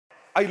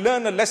I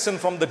learn a lesson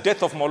from the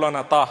death of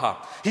Maulana Taha.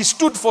 He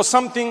stood for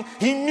something.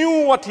 He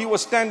knew what he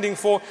was standing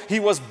for.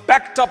 He was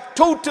backed up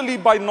totally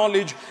by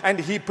knowledge, and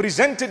he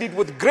presented it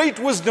with great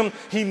wisdom.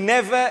 He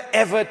never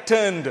ever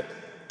turned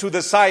to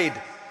the side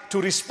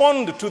to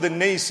respond to the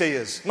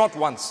naysayers, not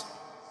once.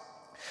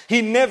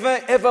 He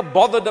never ever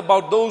bothered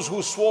about those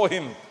who swore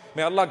him.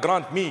 May Allah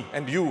grant me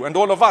and you and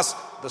all of us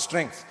the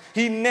strength.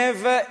 He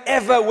never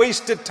ever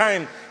wasted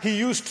time. He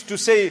used to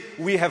say,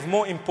 we have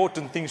more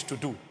important things to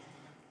do.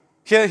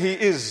 Here he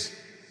is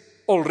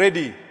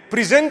already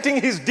presenting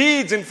his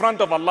deeds in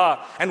front of Allah.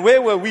 And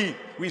where were we?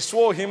 We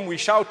swore him, we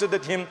shouted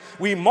at him,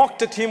 we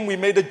mocked at him, we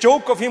made a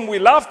joke of him, we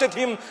laughed at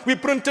him, we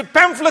printed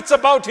pamphlets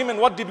about him, and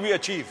what did we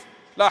achieve?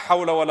 La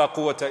hawla wa la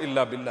quwwata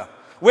illa billah.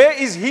 Where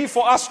is he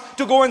for us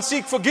to go and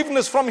seek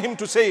forgiveness from him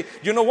to say,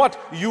 you know what,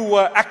 you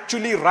were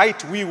actually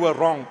right, we were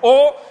wrong.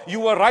 Or you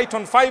were right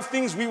on 5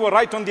 things, we were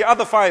right on the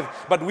other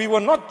 5. But we were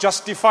not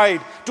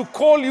justified to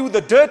call you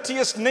the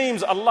dirtiest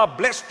names. Allah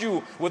blessed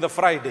you with a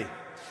Friday.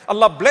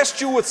 Allah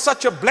blessed you with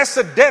such a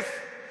blessed death.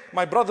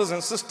 My brothers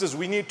and sisters,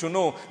 we need to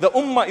know the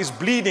ummah is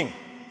bleeding.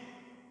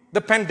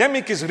 The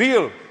pandemic is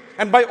real.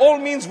 And by all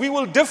means, we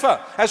will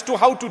differ as to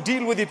how to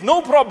deal with it.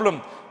 No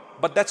problem.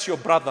 But that's your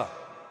brother.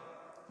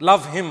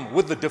 Love him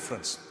with the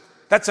difference.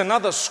 That's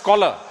another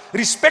scholar.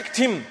 Respect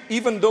him,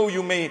 even though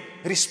you may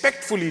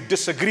respectfully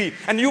disagree.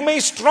 And you may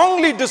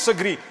strongly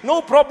disagree.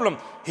 No problem.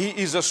 He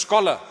is a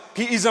scholar.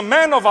 He is a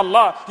man of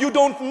Allah. You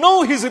don't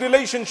know his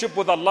relationship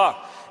with Allah.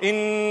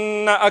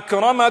 Inna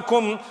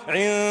akramakum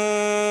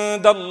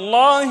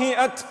indallahi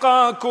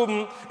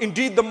atqakum.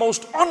 Indeed, the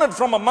most honored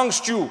from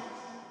amongst you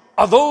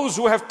are those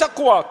who have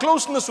taqwa,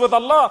 closeness with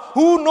Allah.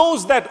 Who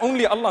knows that?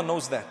 Only Allah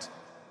knows that.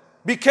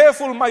 Be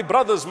careful, my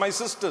brothers, my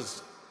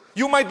sisters.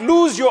 You might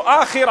lose your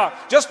akhirah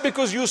just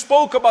because you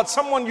spoke about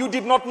someone you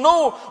did not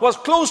know was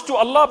close to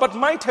Allah but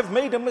might have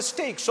made a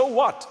mistake. So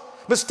what?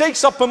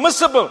 Mistakes are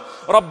permissible.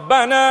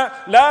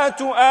 رَبَّنَا لَا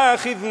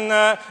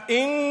تُؤَاخِذْنَا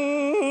إِن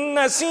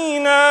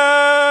نَسِينَا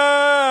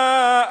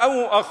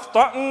أَوْ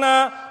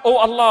أَخْطَأْنَا. Oh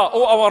Allah,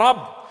 oh our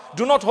Rabb,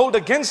 do not hold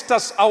against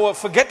us our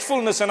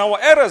forgetfulness and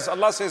our errors.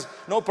 Allah says,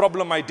 no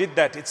problem, I did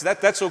that.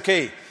 That's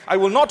okay. I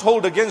will not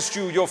hold against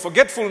you your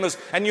forgetfulness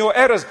and your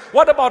errors.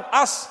 What about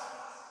us?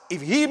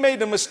 If he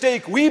made a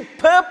mistake, we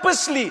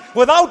purposely,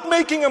 without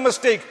making a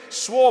mistake,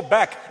 swore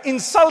back,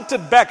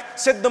 insulted back,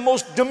 said the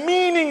most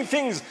demeaning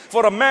things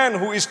for a man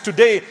who is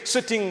today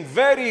sitting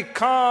very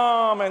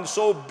calm and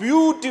so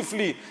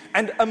beautifully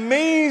and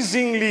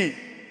amazingly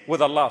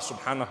with Allah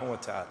subhanahu wa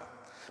ta'ala.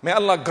 May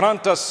Allah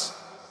grant us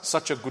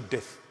such a good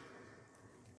death.